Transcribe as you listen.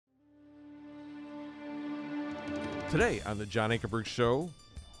Today on the John Ankerberg Show,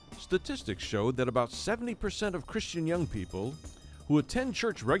 statistics show that about 70% of Christian young people who attend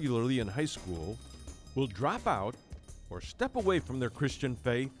church regularly in high school will drop out or step away from their Christian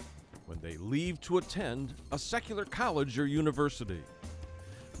faith when they leave to attend a secular college or university.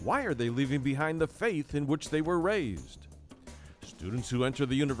 Why are they leaving behind the faith in which they were raised? Students who enter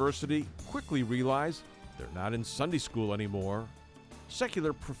the university quickly realize they're not in Sunday school anymore.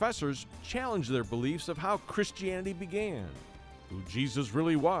 Secular professors challenge their beliefs of how Christianity began, who Jesus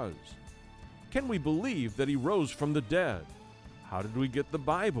really was. Can we believe that he rose from the dead? How did we get the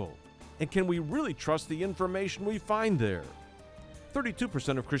Bible? And can we really trust the information we find there?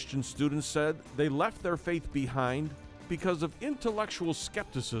 32% of Christian students said they left their faith behind because of intellectual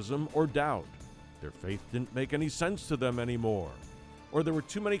skepticism or doubt. Their faith didn't make any sense to them anymore, or there were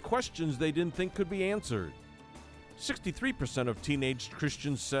too many questions they didn't think could be answered. 63% of teenage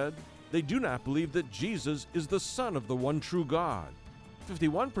Christians said they do not believe that Jesus is the Son of the one true God.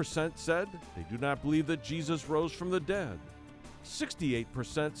 51% said they do not believe that Jesus rose from the dead.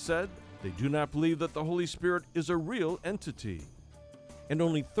 68% said they do not believe that the Holy Spirit is a real entity. And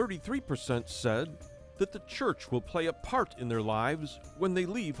only 33% said that the church will play a part in their lives when they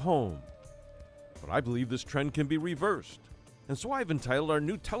leave home. But I believe this trend can be reversed. And so I've entitled our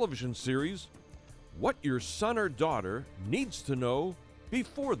new television series, What Your Son or Daughter Needs to Know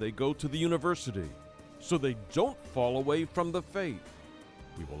Before They Go to the University, so they don't fall away from the faith.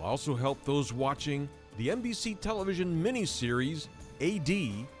 We will also help those watching the NBC television miniseries,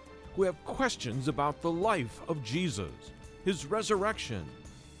 AD, who have questions about the life of Jesus, his resurrection,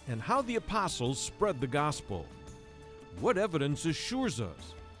 and how the apostles spread the gospel. What evidence assures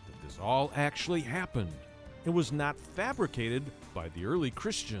us that this all actually happened and was not fabricated by the early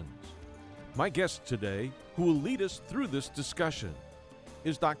Christians? My guest today, who will lead us through this discussion,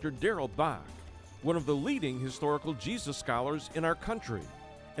 is Dr. Darrell Bock, one of the leading historical Jesus scholars in our country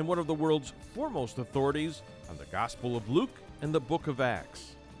and one of the world's foremost authorities on the Gospel of Luke and the Book of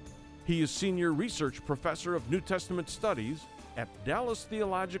Acts. He is Senior Research Professor of New Testament Studies at Dallas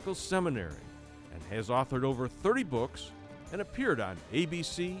Theological Seminary and has authored over 30 books and appeared on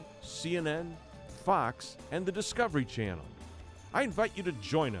ABC, CNN, Fox, and the Discovery Channel. I invite you to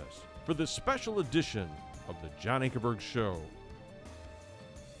join us for this special edition of the John Ankerberg Show.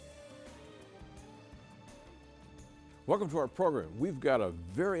 Welcome to our program. We've got a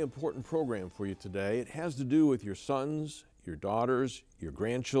very important program for you today. It has to do with your sons, your daughters, your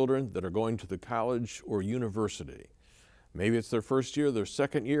grandchildren that are going to the college or university. Maybe it's their first year, their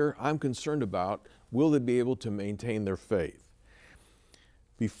second year. I'm concerned about, will they be able to maintain their faith?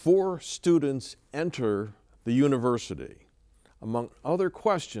 Before students enter the university, among other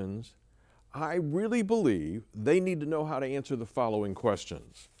questions, I really believe they need to know how to answer the following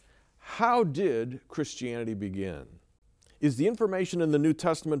questions. How did Christianity begin? Is the information in the New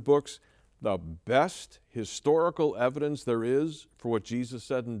Testament books the best historical evidence there is for what Jesus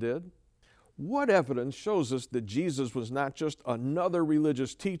said and did? What evidence shows us that Jesus was not just another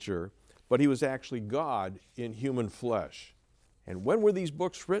religious teacher, but he was actually God in human flesh? And when were these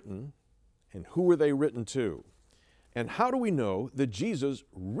books written, and who were they written to? And how do we know that Jesus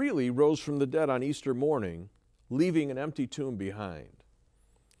really rose from the dead on Easter morning, leaving an empty tomb behind?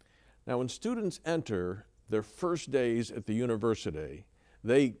 Now, when students enter their first days at the university,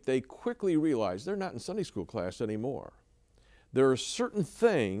 they quickly realize they're not in Sunday school class anymore. There are certain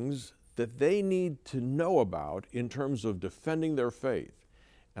things that they need to know about in terms of defending their faith.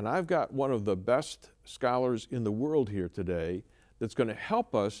 And I've got one of the best scholars in the world here today that's going to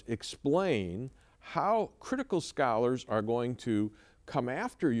help us explain how critical scholars are going to come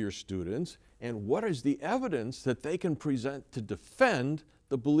after your students and what is the evidence that they can present to defend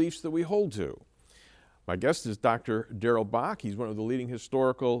the beliefs that we hold to. My guest is Dr. Darrell Bock. He's one of the leading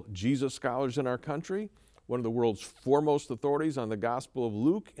historical Jesus scholars in our country, one of the world's foremost authorities on the Gospel of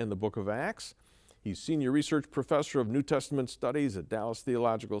Luke and the Book of Acts. He's Senior Research Professor of New Testament Studies at Dallas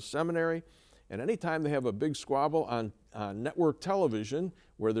Theological Seminary. And anytime they have a big squabble on network television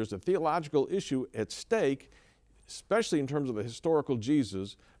where there's a theological issue at stake, especially in terms of the historical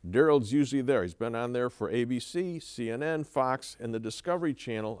Jesus, Darrell's usually there. He's been on there for ABC, CNN, Fox, and the Discovery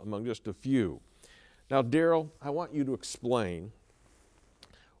Channel, among just a few. Now, Darrell, I want you to explain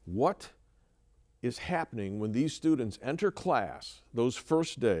what is happening when these students enter class those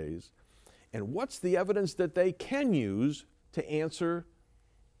first days, and what's the evidence that they can use to answer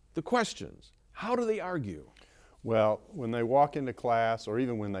the questions. How do they argue? Well, when they walk into class, or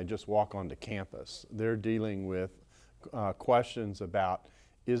even when they just walk onto campus, they're dealing with questions about,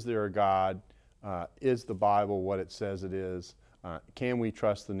 is there a God? Is the Bible what it says it is? Can we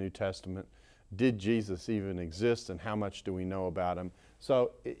trust the New Testament? did Jesus even exist and how much do we know about him?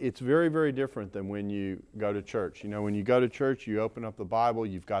 So it's very, very different than when you go to church. You know, when you go to church, you open up the Bible,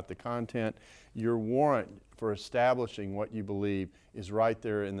 you've got the content. Your warrant for establishing what you believe is right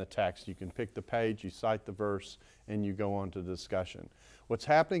there in the text. You can pick the page, you cite the verse, and you go on to discussion. What's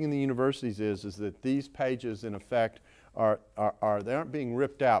happening in the universities is that these pages, in effect, they aren't being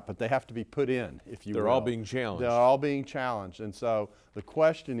ripped out, but they have to be put in, if you will. They're all being challenged. They're all being challenged. And so the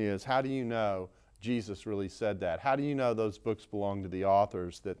question is, how do you know Jesus really said that? How do you know those books belong to the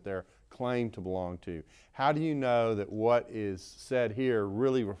authors that they're claimed to belong to? How do you know that what is said here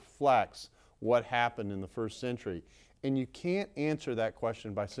really reflects what happened in the first century? And you can't answer that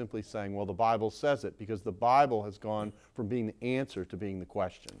question by simply saying, well, the Bible says it, because the Bible has gone from being the answer to being the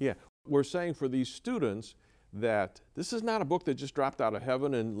question. Yeah, we're saying for these students that this is not a book that just dropped out of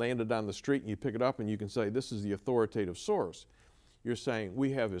heaven and landed on the street and you pick it up and you can say this is the authoritative source. You're saying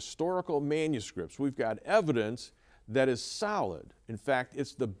we have historical manuscripts. We've got evidence that is solid. In fact,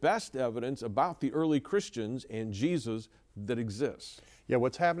 it's the best evidence about the early Christians and Jesus that exists. Yeah,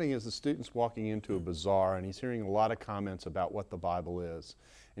 what's happening is the student's walking into a bazaar and he's hearing a lot of comments about what the Bible is.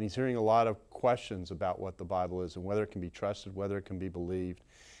 And he's hearing a lot of questions about what the Bible is and whether it can be trusted, whether it can be believed.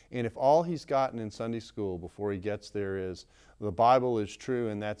 And if all he's gotten in Sunday school before he gets there is the Bible is true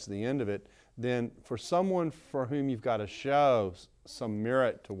and that's the end of it, then for someone for whom you've got to show some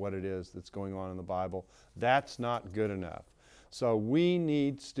merit to what it is that's going on in the Bible, that's not good enough. So we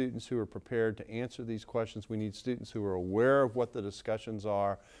need students who are prepared to answer these questions. We need students who are aware of what the discussions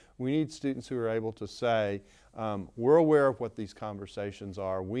are. We need students who are able to say, we're aware of what these conversations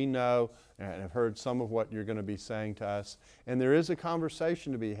are. We know and have heard some of what you're going to be saying to us. And there is a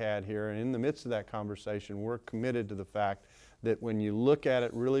conversation to be had here. And in the midst of that conversation, we're committed to the fact that when you look at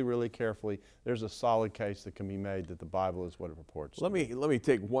it really, really carefully, there's a solid case that can be made that the Bible is what it purports. Let me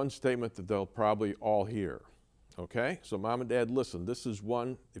take one statement that they'll probably all hear. Okay, so mom and dad, listen, this is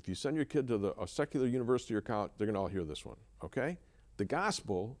one, if you send your kid to a secular university or college, they're going to all hear this one, okay? The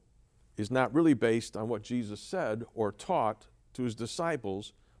gospel is not really based on what Jesus said or taught to his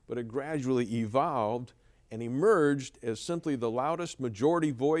disciples, but it gradually evolved and emerged as simply the loudest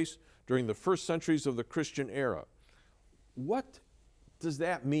majority voice during the first centuries of the Christian era. What does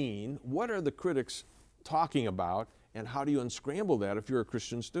that mean? What are the critics talking about, and how do you unscramble that if you're a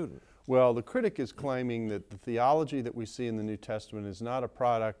Christian student? Well, the critic is claiming that the theology that we see in the New Testament is not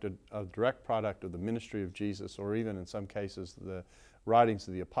a direct product of the ministry of Jesus, or even in some cases the writings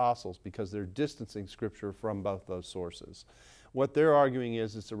of the apostles, because they're distancing Scripture from both those sources. What they're arguing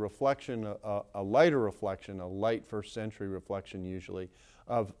is it's a reflection, a later reflection, a late first century reflection usually,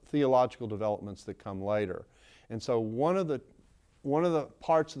 of theological developments that come later. And so one of the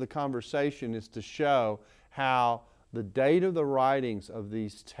parts of the conversation is to show how the date of the writings of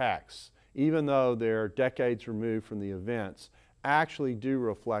these texts, even though they're decades removed from the events, actually do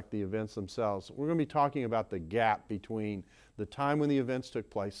reflect the events themselves. We're going to be talking about the gap between the time when the events took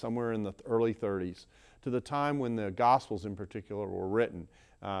place, somewhere in the early 30s, to the time when the Gospels in particular were written.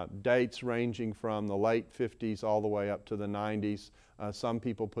 Dates ranging from the late 50s all the way up to the 90s. Some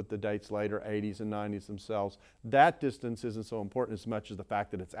people put the dates later, 80s and 90s themselves. That distance isn't so important as much as the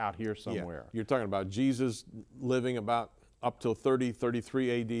fact that it's out here somewhere. Yeah. You're talking about Jesus living about up till 30,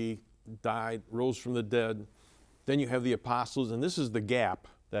 33 AD, died, rose from the dead. Then you have the apostles, and this is the gap.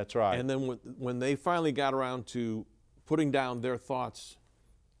 That's right. And then when they finally got around to putting down their thoughts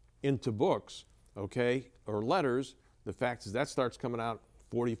into books, okay, or letters, the fact is that starts coming out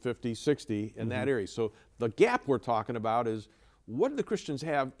 40, 50, 60 in that area. So the gap we're talking about is, what did the Christians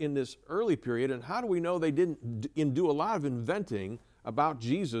have in this early period, and how do we know they didn't do a lot of inventing about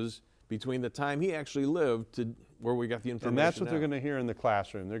Jesus between the time he actually lived to where we got the information? And that's what now. they're going to hear in the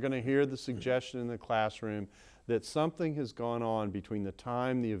classroom. They're going to hear the suggestion in the classroom that something has gone on between the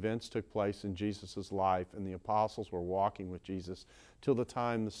time the events took place in Jesus' life and the apostles were walking with Jesus till the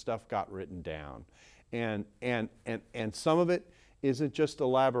time the stuff got written down. And some of it isn't just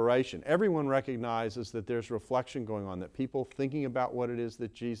elaboration. Everyone recognizes that there's reflection going on, that people thinking about what it is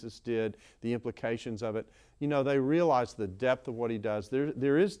that Jesus did, the implications of it, you know, they realize the depth of what he does.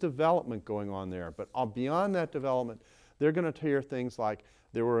 There is development going on there, but beyond that development, they're going to hear things like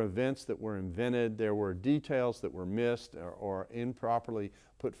there were events that were invented, there were details that were missed or improperly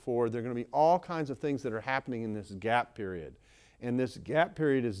put forward. There are going to be all kinds of things that are happening in this gap period. And this gap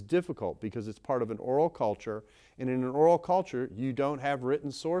period is difficult because it's part of an oral culture. And in an oral culture, you don't have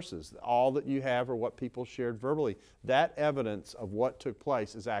written sources. All that you have are what people shared verbally. That evidence of what took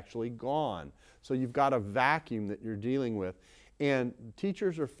place is actually gone. So you've got a vacuum that you're dealing with. And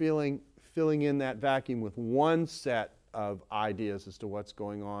teachers are filling in that vacuum with one set of ideas as to what's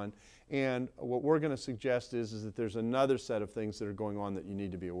going on. And what we're going to suggest is that there's another set of things that are going on that you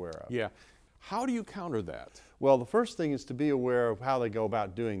need to be aware of. Yeah. How do you counter that? Well, the first thing is to be aware of how they go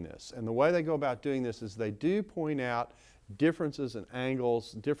about doing this. And the way they go about doing this is they do point out differences and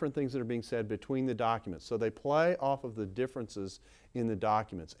angles, different things that are being said between the documents. So they play off of the differences in the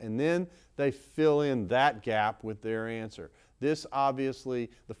documents. And then they fill in that gap with their answer. This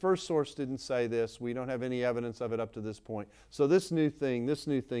obviously, the first source didn't say this. We don't have any evidence of it up to this point. So this new thing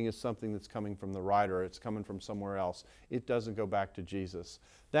is something that's coming from the writer. It's coming from somewhere else. It doesn't go back to Jesus.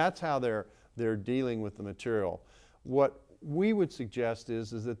 That's how they're dealing with the material. What we would suggest is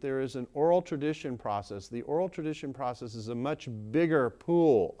that there is an oral tradition process. The oral tradition process is a much bigger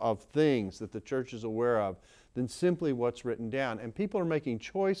pool of things that the church is aware of than simply what's written down. And people are making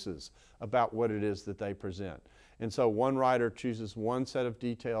choices about what it is that they present. And so one writer chooses one set of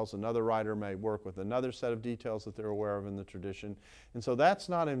details, another writer may work with another set of details that they're aware of in the tradition. And so that's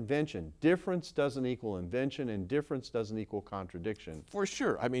not invention. Difference doesn't equal invention, and difference doesn't equal contradiction. For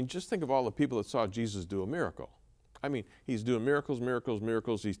sure. I mean, just think of all the people that saw Jesus do a miracle. I mean, he's doing miracles, miracles,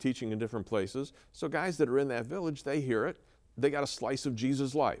 miracles. He's teaching in different places. So guys that are in that village, they hear it. They got a slice of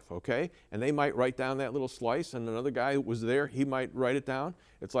Jesus' life, okay? And they might write down that little slice, and another guy who was there, he might write it down.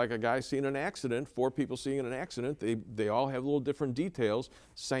 It's like a guy seeing an accident, 4 people seeing an accident. They all have little different details,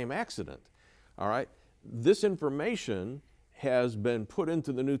 same accident, all right? This information has been put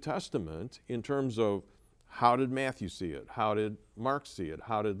into the New Testament in terms of how did Matthew see it? How did Mark see it?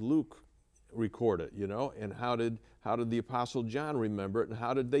 How did Luke record it, you know? And how did the Apostle John remember it, and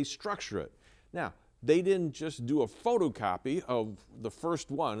how did they structure it? Now, they didn't just do a photocopy of the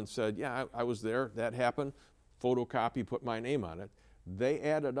first one and said, yeah, I was there, that happened, photocopy, put my name on it. They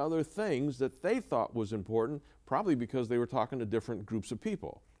added other things that they thought was important, probably because they were talking to different groups of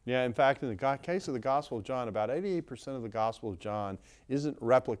people. Yeah, in fact, in the case of the Gospel of John, about 88% of the Gospel of John isn't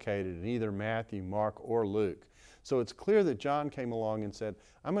replicated in either Matthew, Mark, or Luke. So it's clear that John came along and said,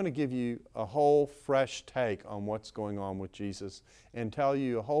 I'm going to give you a whole fresh take on what's going on with Jesus and tell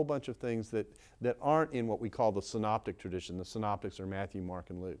you a whole bunch of things that aren't in what we call the synoptic tradition. The synoptics are Matthew, Mark,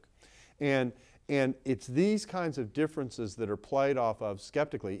 and Luke. And it's these kinds of differences that are played off of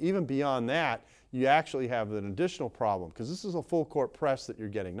skeptically. Even beyond that, you actually have an additional problem, because this is a full court press that you're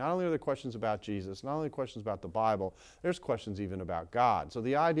getting. Not only are there questions about Jesus, not only questions about the Bible, there's questions even about God. So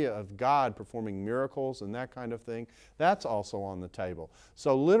the idea of God performing miracles and that kind of thing, that's also on the table.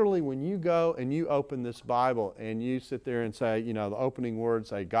 So literally when you go and you open this Bible and you sit there and say, you know, the opening words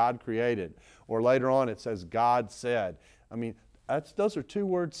say God created, or later on it says God said. I mean, those are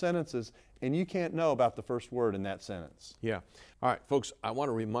 2-word sentences, and you can't know about the first word in that sentence. Yeah. All right, folks, I want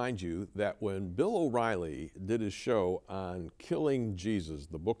to remind you that when Bill O'Reilly did his show on Killing Jesus,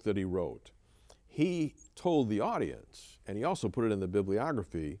 the book that he wrote, he told the audience, and he also put it in the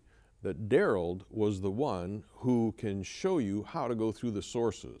bibliography, that Darrell was the one who can show you how to go through the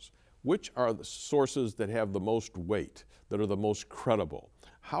sources. Which are the sources that have the most weight, that are the most credible?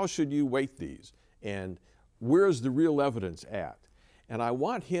 How should you weight these? And where's the real evidence at? And I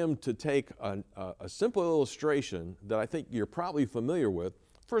want him to take a simple illustration that I think you're probably familiar with,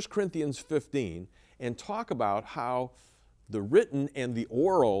 1 Corinthians 15, and talk about how the written and the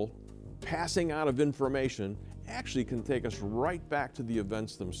oral passing out of information actually can take us right back to the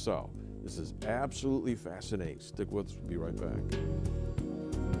events themselves. This is absolutely fascinating. Stick with us. We'll be right back.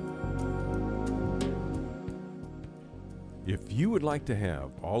 If you would like to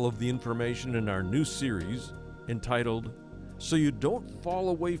have all of the information in our new series entitled So You Don't Fall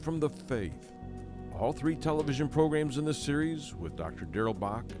Away from the Faith, all 3 television programs in this series with Dr. Darrell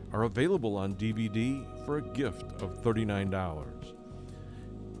Bock are available on DVD for a gift of $39.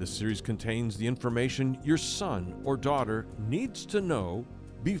 This series contains the information your son or daughter needs to know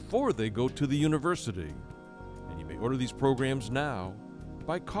before they go to the university. And you may order these programs now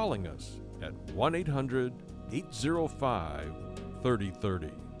by calling us at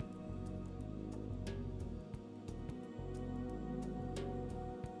 1-800-805-3030.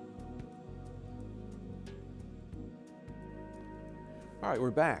 All right,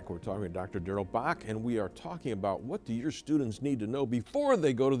 we're back. We're talking with Dr. Darrell Bock, and we are talking about what do your students need to know before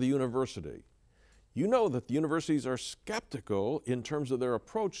they go to the university. You know that the universities are skeptical in terms of their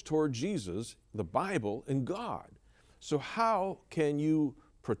approach toward Jesus, the Bible, and God. So how can you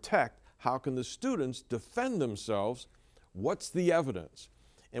protect, how can the students defend themselves? What's the evidence?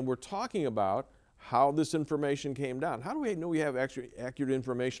 And we're talking about how this information came down. How do we know we have accurate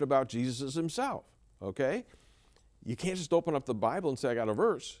information about Jesus himself? Okay? You can't just open up the Bible and say, I got a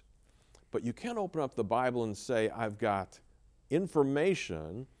verse. But you can open up the Bible and say, I've got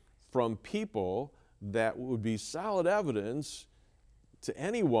information from people that would be solid evidence to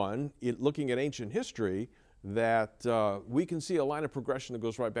anyone looking at ancient history that we can see a line of progression that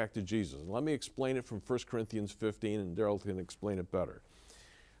goes right back to Jesus. And let me explain it from 1 Corinthians 15, and Darrell can explain it better.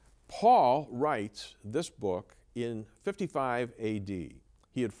 Paul writes this book in 55 A.D.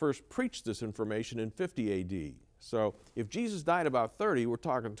 He had first preached this information in 50 A.D. So if Jesus died about 30, we're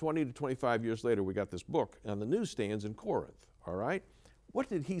talking 20 to 25 years later, we got this book on the newsstands in Corinth, all right? What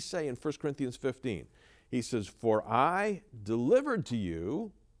did he say in 1 Corinthians 15? He says, "For I delivered to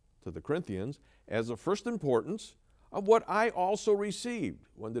you," to the Corinthians, "as of first importance of what I also received."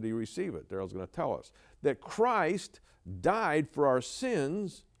 When did he receive it? Darrell's going to tell us. "That Christ died for our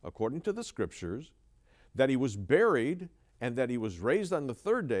sins, according to the Scriptures, that he was buried, and that he was raised on the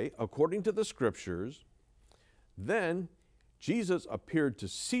third day, according to the Scriptures. Then Jesus appeared to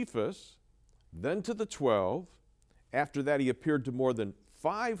Cephas, then to the 12. After that he appeared to more than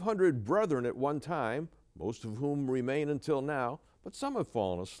 500 brethren at one time, most of whom remain until now, but some have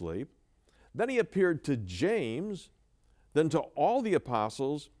fallen asleep. Then he appeared to James, then to all the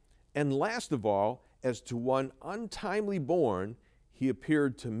apostles, and last of all, as to one untimely born, he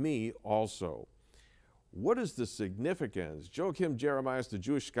appeared to me also." What is the significance? Joachim Jeremias, the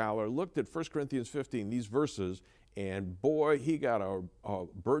Jewish scholar, looked at 1 Corinthians 15, these verses, and boy, he got a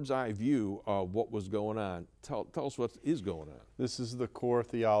bird's eye view of what was going on. Tell us what is going on. This is the core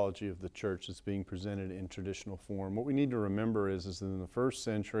theology of the church that's being presented in traditional form. What we need to remember is that in the first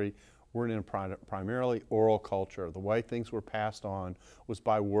century, we're in a primarily oral culture. The way things were passed on was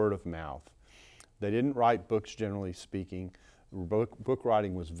by word of mouth. They didn't write books, generally speaking. Book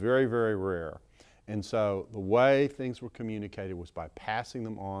writing was very, very rare. And so the way things were communicated was by passing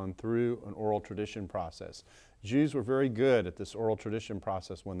them on through an oral tradition process. Jews were very good at this oral tradition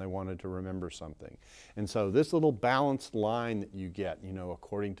process when they wanted to remember something. And so this little balanced line that you get,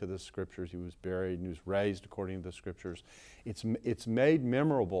 according to the Scriptures, he was buried and he was raised according to the Scriptures, it's made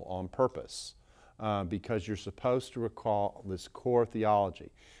memorable on purpose because you're supposed to recall this core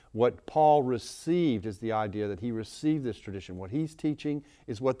theology. What Paul received is the idea that he received this tradition. What he's teaching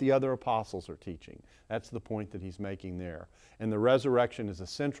is what the other apostles are teaching. That's the point that he's making there. And the resurrection is a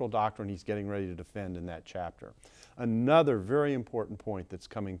central doctrine he's getting ready to defend in that chapter. Another very important point that's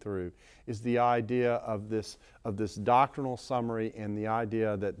coming through is the idea of this doctrinal summary and the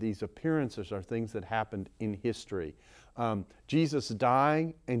idea that these appearances are things that happened in history. Jesus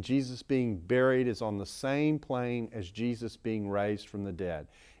dying and Jesus being buried is on the same plane as Jesus being raised from the dead.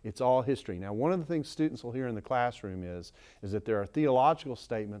 It's all history. Now, one of the things students will hear in the classroom is that there are theological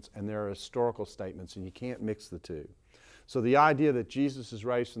statements and there are historical statements, and you can't mix the two. So the idea that Jesus is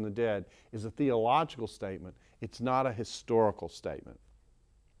raised from the dead is a theological statement. It's not a historical statement.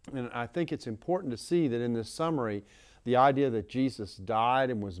 And I think it's important to see that in this summary, the idea that Jesus died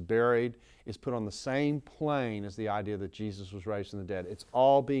and was buried is put on the same plane as the idea that Jesus was raised from the dead. It's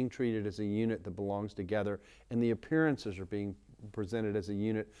all being treated as a unit that belongs together, and the appearances are being presented as a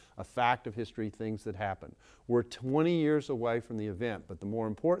unit, a fact of history, things that happen. We're 20 years away from the event, but the more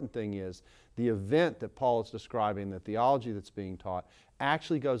important thing is the event that Paul is describing, the theology that's being taught,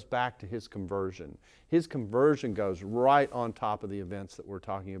 actually goes back to his conversion. His conversion goes right on top of the events that we're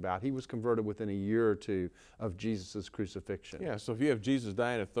talking about. He was converted within a year or two of Jesus' crucifixion. Yeah, so if you have Jesus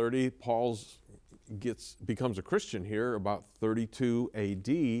dying at 30, Paul becomes a Christian here about 32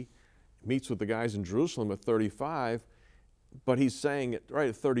 A.D., meets with the guys in Jerusalem at 35, but he's saying right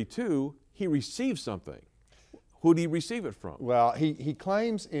at 32, he received something. Who did he receive it from? Well, he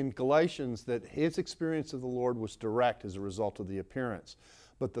claims in Galatians that his experience of the Lord was direct as a result of the appearance.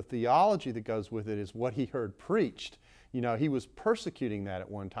 But the theology that goes with it is what he heard preached. He was persecuting that at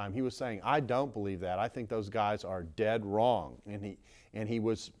one time. He was saying, I don't believe that. I think those guys are dead wrong. And he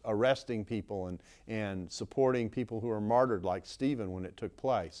was arresting people and supporting people who were martyred like Stephen when it took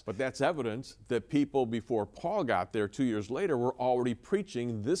place. But that's evidence that people before Paul got there 2 years later were already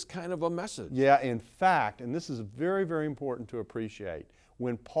preaching this kind of a message. Yeah, in fact, and this is very, very important to appreciate,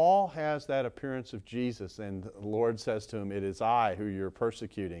 when Paul has that appearance of Jesus and the Lord says to him, "It is I who you're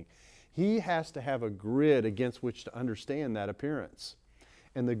persecuting," he has to have a grid against which to understand that appearance.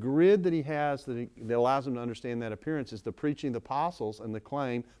 And the grid that he has that allows him to understand that appearance is the preaching of the apostles and the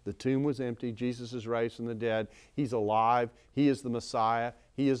claim the tomb was empty, Jesus is raised from the dead, he's alive, he is the Messiah,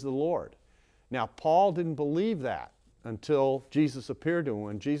 he is the Lord. Now, Paul didn't believe that until Jesus appeared to him.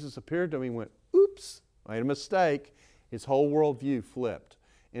 When Jesus appeared to him, he went, oops, made a mistake. His whole worldview flipped.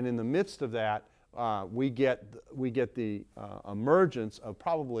 And in the midst of that, we get the emergence of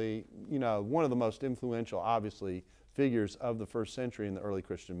probably, one of the most influential, obviously, figures of the first century in the early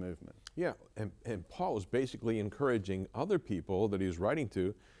Christian movement. Yeah, and Paul was basically encouraging other people that he was writing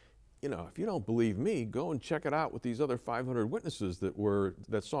to you know, if you don't believe me, go and check it out with these other 500 witnesses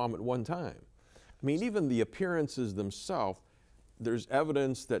that saw him at one time. I mean, even the appearances themselves, there's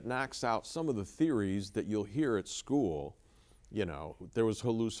evidence that knocks out some of the theories that you'll hear at school. You know, there was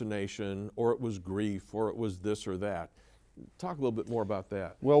hallucination, or it was grief, or it was this or that. Talk a little bit more about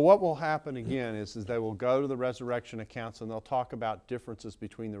that. Well, what will happen again is they will go to the resurrection accounts and they'll talk about differences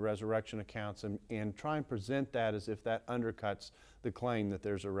between the resurrection accounts and try and present that as if that undercuts the claim that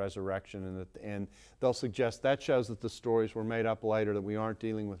there's a resurrection, and they'll suggest that shows that the stories were made up later, that we aren't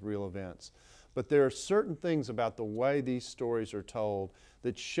dealing with real events. But there are certain things about the way these stories are told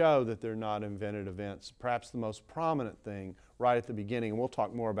that show that they're not invented events. Perhaps the most prominent thing right at the beginning, and we'll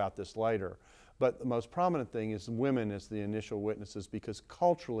talk more about this later, but the most prominent thing is women as the initial witnesses, because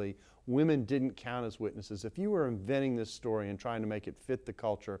culturally, women didn't count as witnesses. If you were inventing this story and trying to make it fit the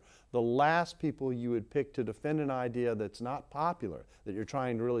culture, the last people you would pick to defend an idea that's not popular, that you're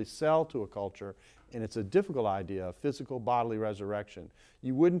trying to really sell to a culture, and it's a difficult idea, a physical bodily resurrection,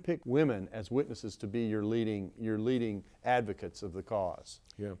 you wouldn't pick women as witnesses to be your leading advocates of the cause.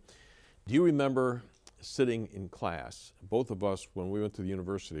 Yeah. Do you remember sitting in class, both of us, when we went to the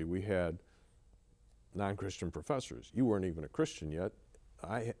university, we had non-Christian professors. You weren't even a Christian yet.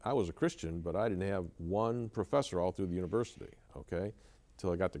 I was a Christian, but I didn't have one professor all through the university, okay?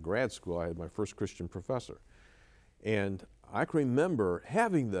 Until I got to grad school, I had my first Christian professor. And I can remember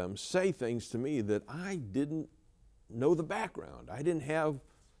having them say things to me that I didn't know the background. I didn't have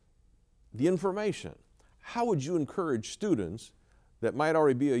the information. How would you encourage students that might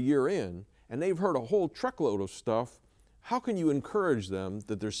already be a year in, and they've heard a whole truckload of stuff? How can you encourage them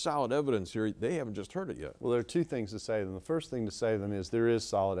that there's solid evidence here? They haven't just heard it yet. Well, there are two things to say to them. The first thing to say to them is there is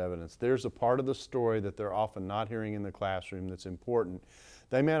solid evidence. There's a part of the story that they're often not hearing in the classroom that's important.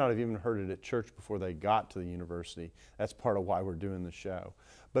 They may not have even heard it at church before they got to the university. That's part of why we're doing the show.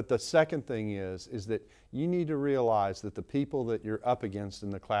 But the second thing is that you need to realize that the people that you're up against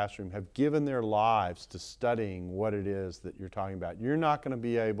in the classroom have given their lives to studying what it is that you're talking about. You're not going to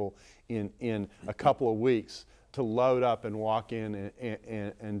be able in a couple of weeks to load up and walk in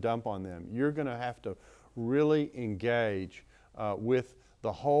and dump on them. You're going to have to really engage with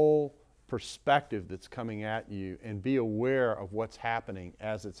the whole perspective that's coming at you and be aware of what's happening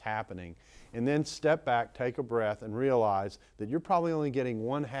as it's happening. And then step back, take a breath, and realize that you're probably only getting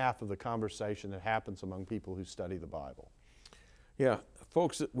one half of the conversation that happens among people who study the Bible. Yeah,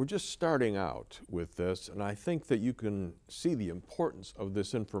 folks, we're just starting out with this, and I think that you can see the importance of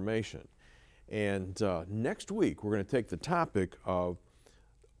this information. And next week, we're going to take the topic of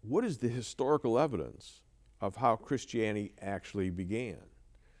what is the historical evidence of how Christianity actually began.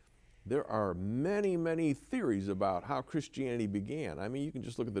 There are many, many theories about how Christianity began. I mean, you can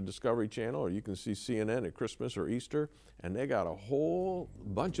just look at the Discovery Channel, or you can see CNN at Christmas or Easter, and they got a whole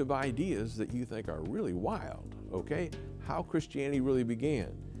bunch of ideas that you think are really wild, okay? How Christianity really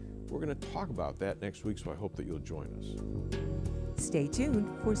began. We're going to talk about that next week, so I hope that you'll join us. Stay tuned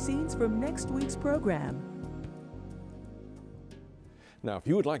for scenes from next week's program. Now, if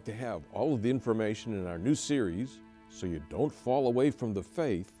you would like to have all of the information in our new series so you don't fall away from the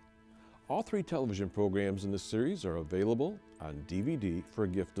faith, all 3 television programs in this series are available on DVD for a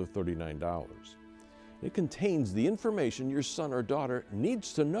gift of $39. It contains the information your son or daughter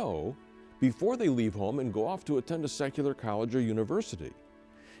needs to know before they leave home and go off to attend a secular college or university.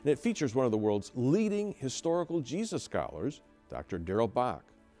 And it features one of the world's leading historical Jesus scholars, Dr. Darrell Bock,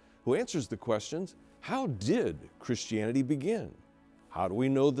 who answers the questions, how did Christianity begin? How do we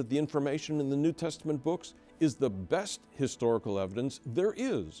know that the information in the New Testament books is the best historical evidence there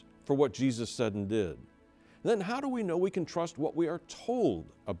is for what Jesus said and did? And then how do we know we can trust what we are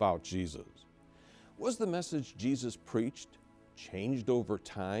told about Jesus? Was the message Jesus preached changed over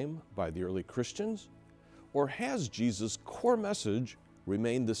time by the early Christians? Or has Jesus' core message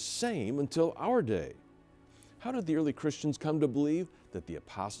remained the same until our day? How did the early Christians come to believe that the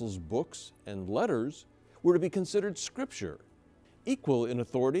apostles' books and letters were to be considered scripture, equal in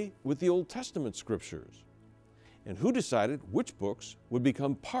authority with the Old Testament scriptures? And who decided which books would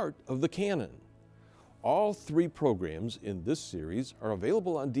become part of the canon? All 3 programs in this series are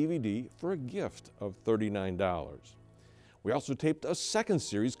available on DVD for a gift of $39. We also taped a second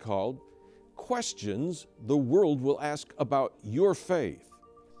series called Questions the World Will Ask About Your Faith.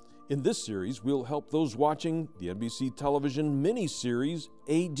 In this series, we'll help those watching the NBC television mini-series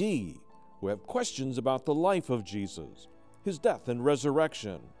AD, who have questions about the life of Jesus, his death and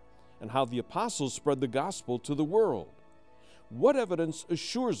resurrection, and how the apostles spread the gospel to the world. What evidence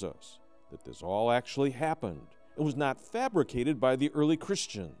assures us that this all actually happened and was not fabricated by the early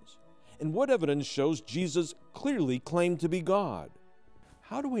Christians? And what evidence shows Jesus clearly claimed to be God?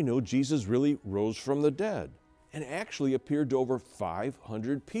 How do we know Jesus really rose from the dead and actually appeared to over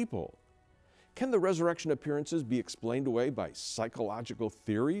 500 people? Can the resurrection appearances be explained away by psychological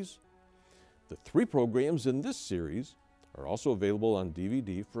theories? The 3 programs in this series are also available on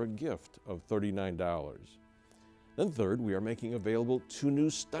DVD for a gift of $39. Then third, we are making available 2 new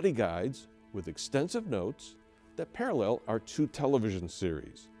study guides with extensive notes that parallel our 2 television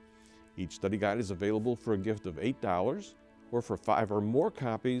series. Each study guide is available for a gift of $8 or for 5 or more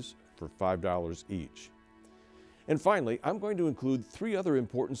copies for $5 each. And finally, I'm going to include 3 other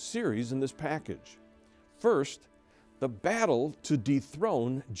important series in this package. First, the battle to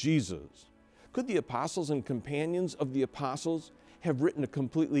dethrone Jesus. Could the apostles and companions of the apostles have written a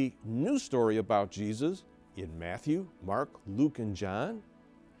completely new story about Jesus in Matthew, Mark, Luke, and John?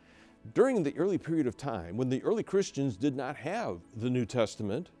 During the early period of time when the early Christians did not have the New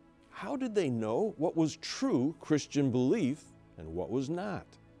Testament, how did they know what was true Christian belief and what was not?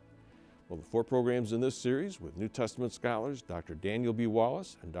 Well, the 4 programs in this series with New Testament scholars Dr. Daniel B.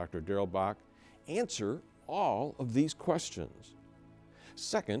 Wallace and Dr. Darrell Bock answer all of these questions.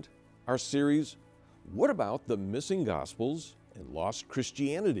 Second, our series, What About the Missing Gospels and Lost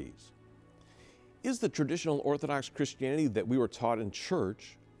Christianities? Is the traditional Orthodox Christianity that we were taught in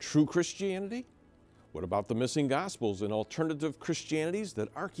church true Christianity? What about the missing Gospels and alternative Christianities that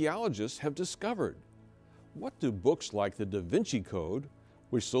archaeologists have discovered? What do books like the Da Vinci Code,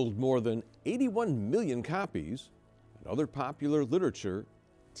 which sold more than 81 million copies, and other popular literature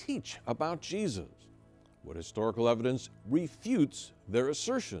teach about Jesus? What historical evidence refutes their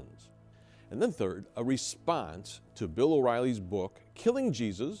assertions? And then third, a response to Bill O'Reilly's book, Killing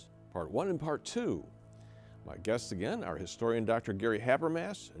Jesus, Part 1 and Part 2. My guests again are historian Dr. Gary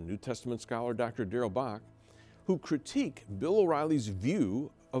Habermas and New Testament scholar Dr. Darrell Bock, who critique Bill O'Reilly's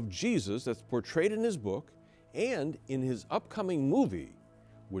view of Jesus that's portrayed in his book and in his upcoming movie,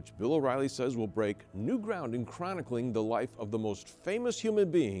 which Bill O'Reilly says will break new ground in chronicling the life of the most famous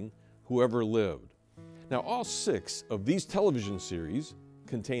human being who ever lived. Now, all 6 of these television series,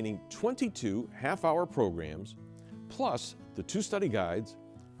 containing 22 half-hour programs, plus the 2 study guides,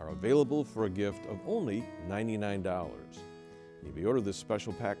 are available for a gift of only $99. You may order this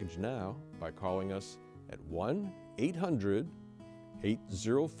special package now by calling us at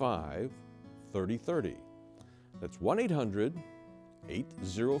 1-800-805-3030. That's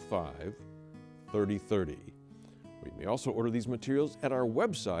 1-800-805-3030. We may also order these materials at our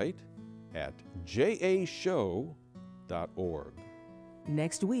website at jashow.org.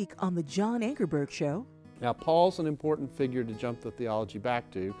 Next week on The John Ankerberg Show. Now, Paul's an important figure to jump the theology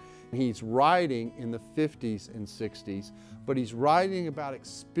back to. He's writing in the 50s and 60s, but he's writing about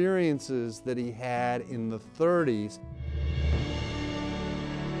experiences that he had in the 30s.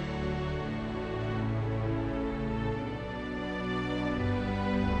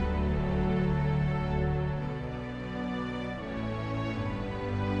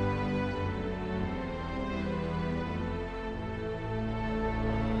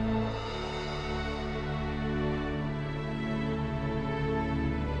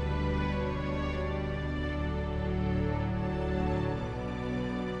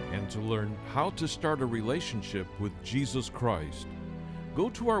 To learn how to start a relationship with Jesus Christ, go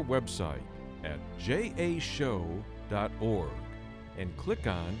to our website at jashow.org and click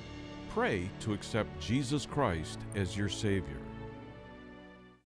on Pray to accept Jesus Christ as your Savior.